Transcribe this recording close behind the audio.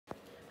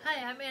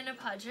Hi, I'm Anna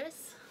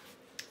Podgers.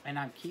 And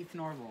I'm Keith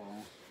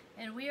Norval.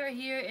 And we are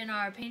here in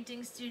our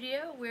painting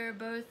studio. We're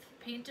both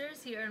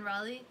painters here in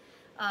Raleigh.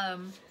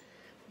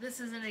 This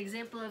is an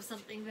example of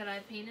something that I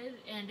painted,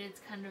 and it's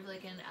kind of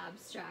like an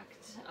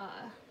abstract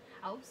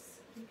house.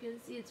 You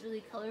can see it's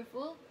really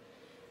colorful.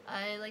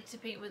 I like to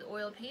paint with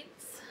oil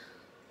paints.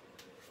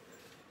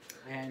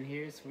 And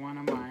here's one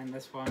of mine.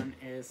 This one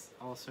is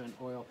also an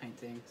oil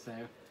painting, so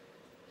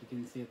you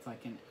can see it's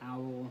like an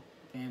owl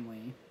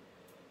family.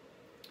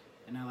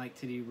 And I like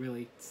to do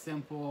really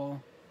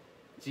simple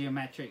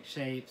geometric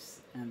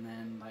shapes and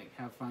then like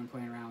have fun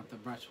playing around with the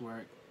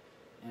brushwork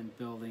and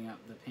building up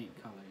the paint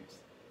colors.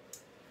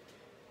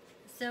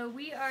 So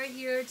we are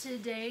here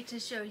today to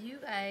show you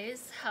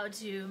guys how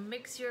to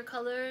mix your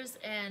colors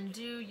and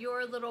do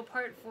your little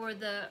part for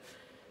the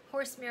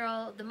horse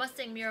mural, the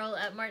Mustang mural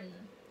at Martin.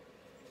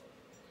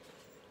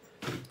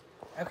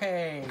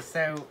 Okay,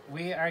 so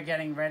we are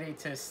getting ready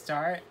to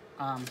start.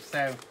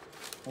 So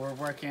we're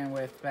working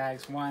with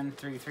bags 1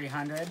 through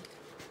 300.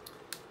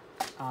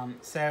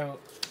 So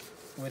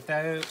with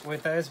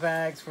those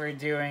bags, we're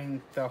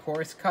doing the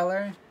horse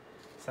color.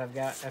 So I've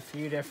got a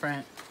few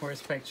different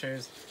horse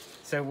pictures.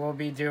 So we'll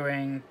be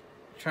trying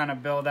to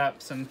build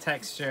up some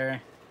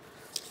texture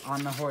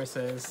on the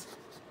horses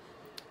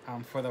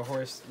for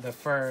the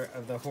fur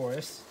of the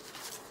horse.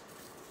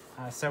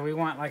 So we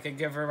want like a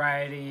good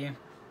variety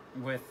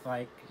with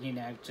like, you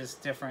know,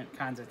 just different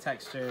kinds of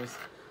textures.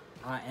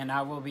 And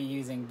I will be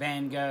using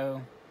Van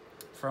Gogh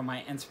for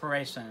my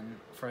inspiration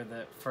for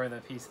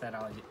the piece that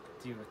I'll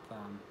do with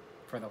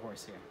for the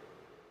horse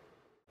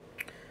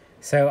here.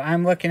 So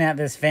I'm looking at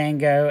this Van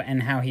Gogh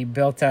and how he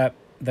built up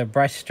the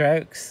brush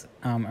strokes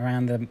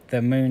around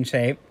the moon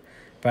shape,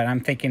 but I'm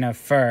thinking of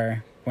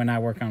fur when I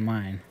work on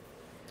mine.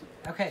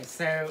 Okay,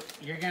 so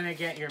you're gonna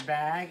get your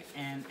bag,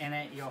 and in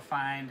it you'll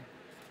find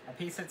a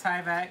piece of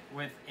Tyvek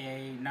with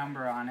a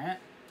number on it.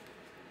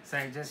 So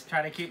just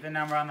try to keep the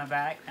number on the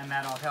back, and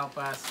that'll help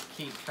us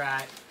keep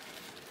track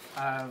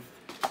of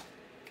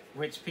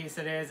which piece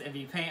it is. If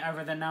you paint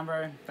over the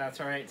number,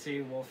 that's all right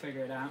too, we'll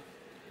figure it out.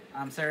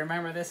 So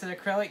remember, this is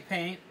acrylic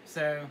paint,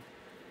 so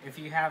if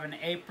you have an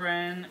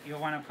apron,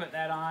 you'll want to put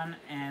that on,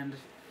 and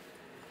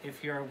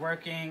if you're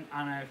working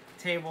on a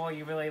table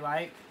you really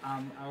like,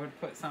 I would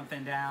put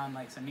something down,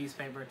 like some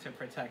newspaper to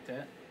protect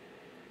it.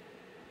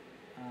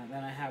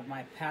 Then I have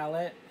my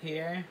palette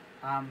here.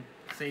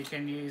 So you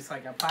can use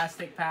like a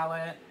plastic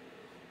palette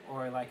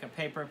or like a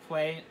paper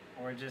plate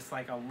or just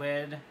like a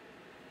lid,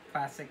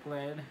 plastic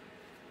lid.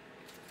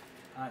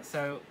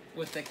 So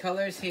with the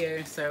colors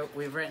here, so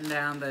we've written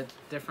down the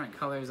different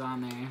colors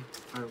on there,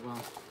 or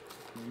well,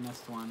 we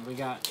missed one. We've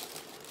got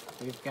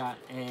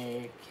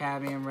a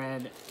cadmium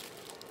red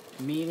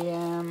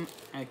medium,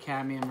 a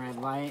cadmium red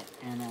light,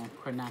 and a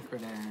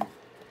quinacridone.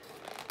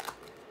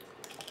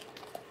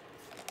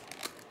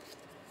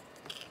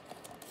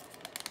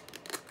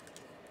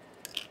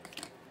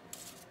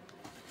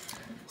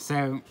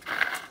 So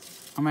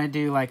I'm gonna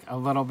do like a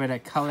little bit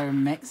of color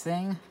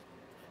mixing.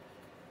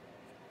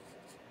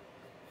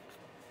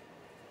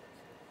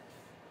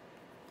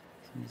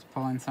 So I'm just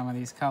pulling some of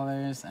these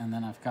colors, and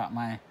then I've got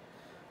my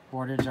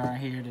border jar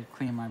here to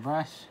clean my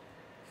brush.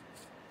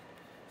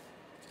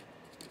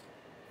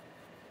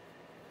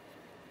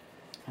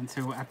 And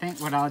so I think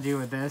what I'll do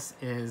with this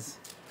is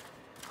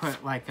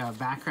put like a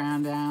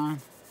background down.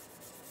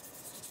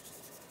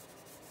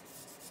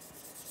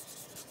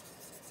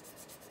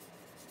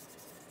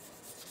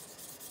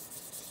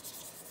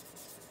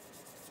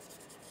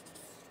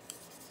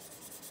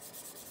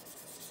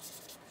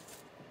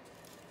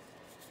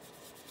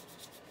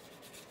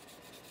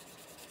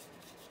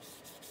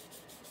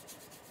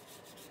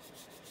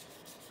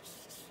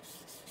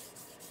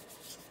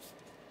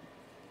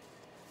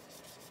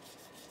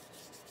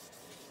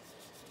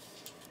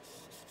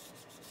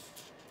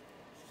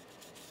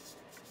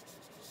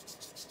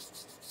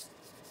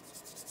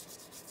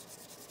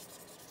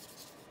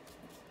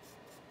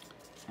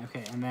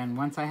 Okay, and then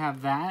once I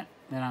have that,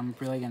 then I'm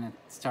really gonna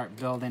start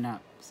building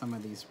up some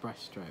of these brush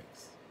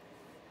strokes.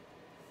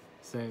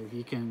 So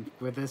you can,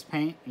 with this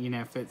paint, you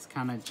know, if it's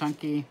kind of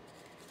chunky,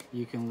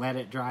 you can let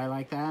it dry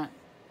like that.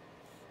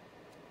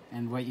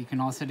 And what you can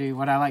also do,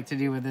 what I like to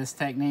do with this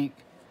technique,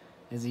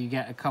 is you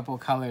get a couple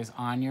colors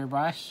on your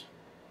brush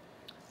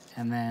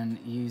and then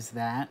use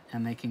that,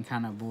 and they can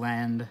kind of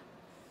blend.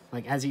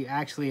 Like as you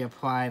actually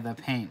apply the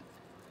paint,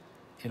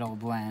 it'll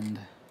blend.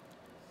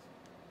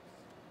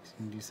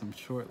 Do some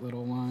short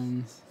little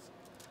ones,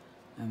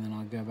 and then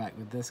I'll go back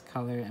with this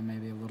color and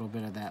maybe a little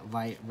bit of that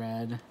light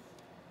red.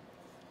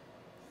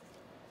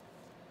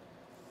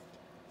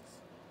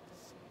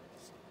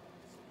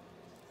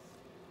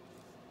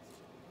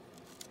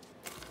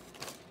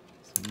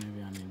 So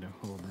maybe I need to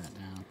hold that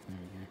down. There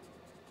we go.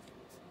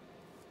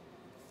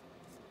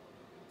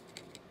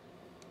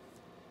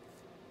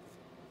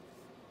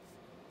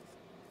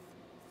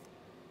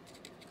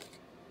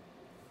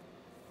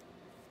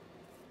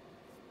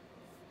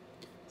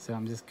 So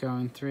I'm just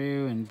going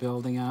through and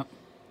building up.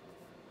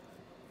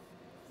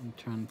 I'm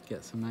trying to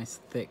get some nice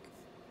thick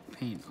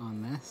paint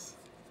on this.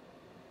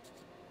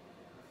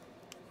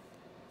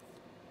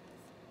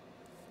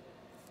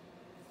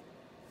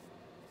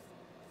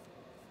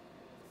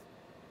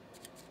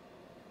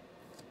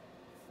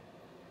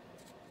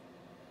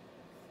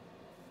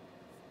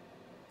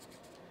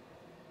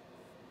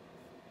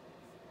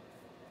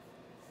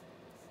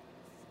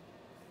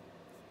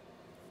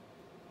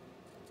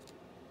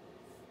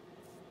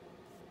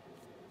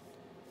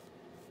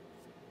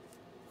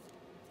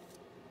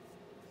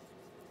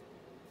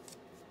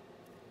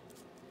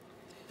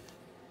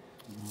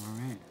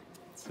 Alright,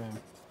 so I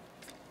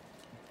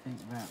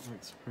think that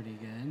looks pretty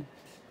good.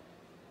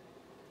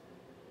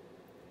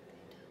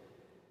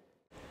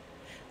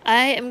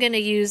 I am going to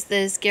use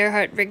this Gogh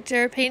and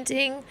Richter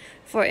painting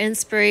for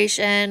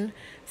inspiration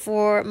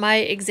for my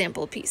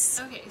example piece.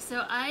 Okay,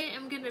 so I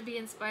am going to be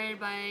inspired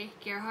by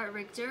Gogh and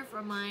Richter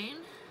for mine.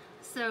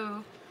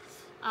 So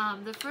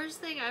the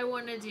first thing I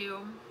want to do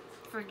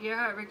for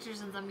Gogh and Richter,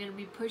 since I'm going to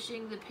be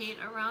pushing the paint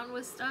around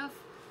with stuff,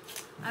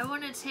 I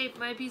want to tape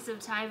my piece of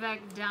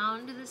Tyvek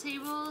down to the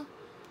table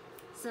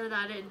so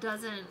that it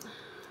doesn't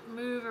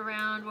move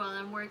around while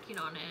I'm working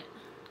on it.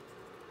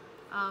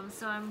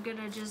 So I'm going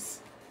to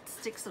just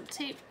stick some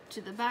tape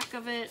to the back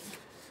of it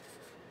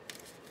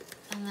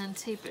and then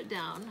tape it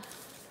down.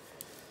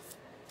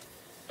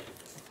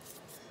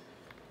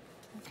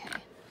 Okay,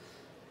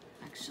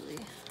 actually,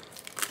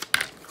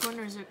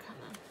 corners are kind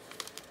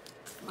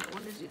of, might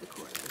want to do the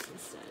corners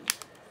instead.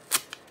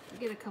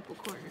 Get a couple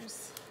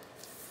corners.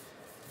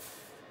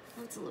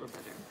 That's a little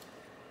better.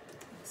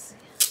 Let's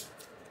see.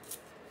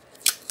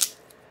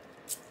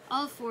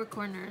 All 4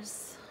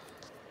 corners.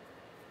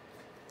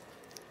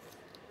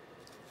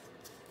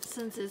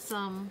 Since it's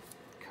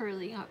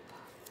curling up.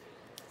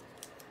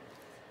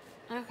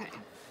 Okay.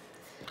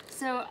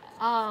 So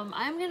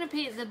I'm gonna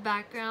paint the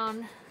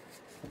background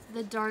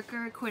the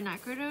darker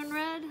quinacridone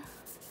red,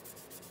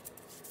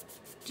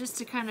 just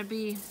to kind of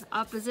be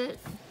opposite.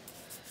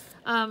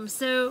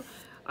 So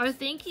our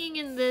thinking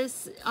in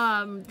this,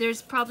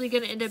 there's probably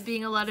going to end up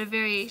being a lot of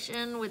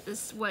variation with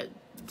this, what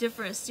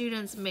different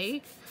students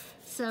make.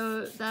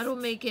 So that'll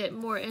make it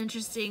more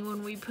interesting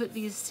when we put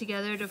these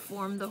together to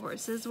form the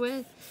horses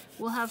with.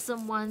 We'll have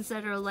some ones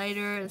that are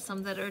lighter and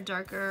some that are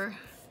darker.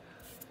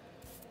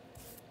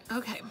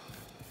 Okay,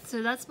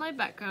 so that's my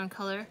background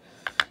color.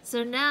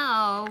 So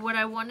now what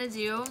I want to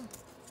do,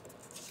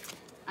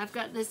 I've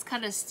got this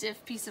kind of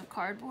stiff piece of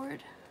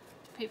cardboard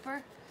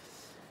paper.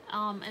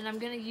 And I'm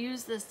going to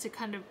use this to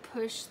kind of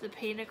push the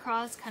paint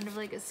across, kind of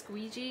like a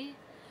squeegee.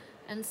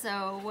 And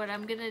so what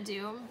I'm going to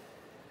do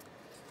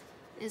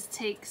is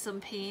take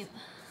some paint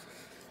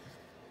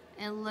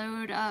and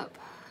load up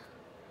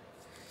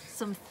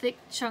some thick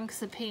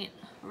chunks of paint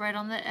right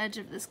on the edge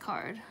of this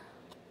card.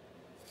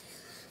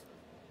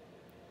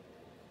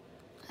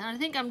 And I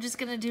think I'm just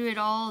going to do it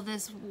all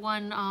this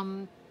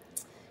one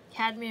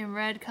cadmium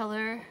red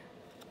color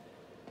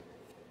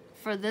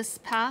for this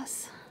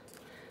pass,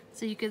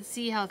 so you can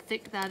see how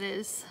thick that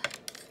is.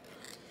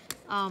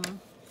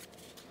 Then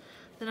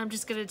I'm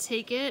just going to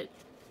take it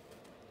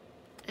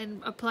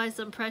and apply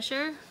some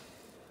pressure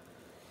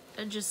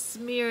and just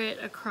smear it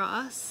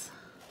across.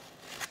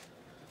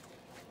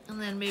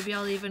 And then maybe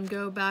I'll even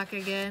go back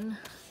again,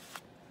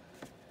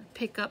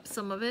 pick up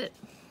some of it.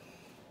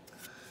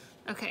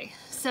 Okay,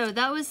 so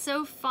that was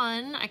so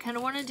fun. I kind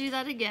of want to do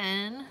that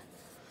again.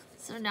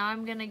 So now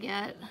I'm going to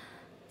get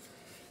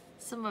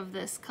some of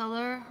this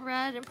color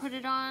red and put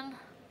it on.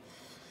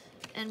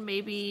 And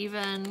maybe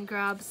even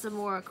grab some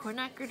more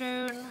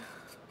quinacridone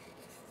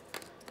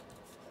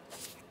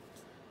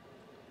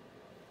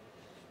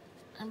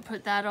and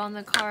put that on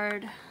the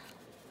card.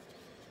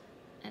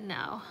 And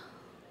now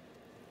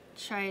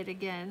try it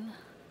again.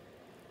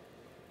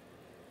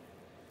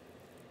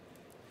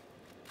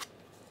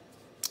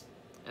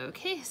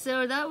 Okay,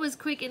 so that was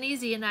quick and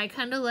easy, and I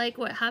kind of like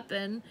what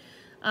happened.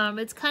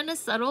 It's kind of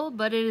subtle,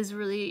 but it is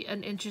really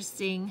an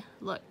interesting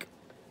look.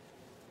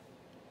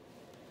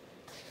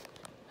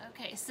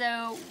 Okay,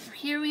 so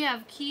here we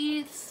have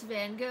Keith's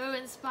Van Gogh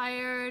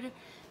inspired.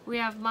 We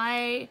have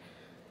my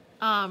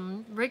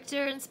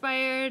Richter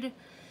inspired.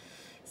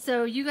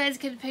 So you guys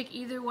can pick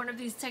either one of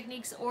these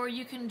techniques, or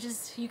you can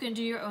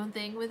do your own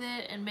thing with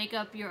it and make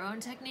up your own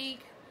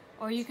technique,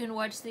 or you can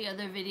watch the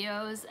other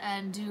videos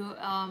and do,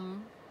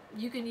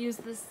 you can use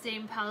the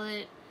same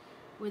palette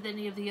with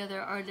any of the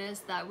other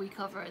artists that we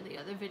cover in the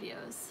other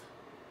videos.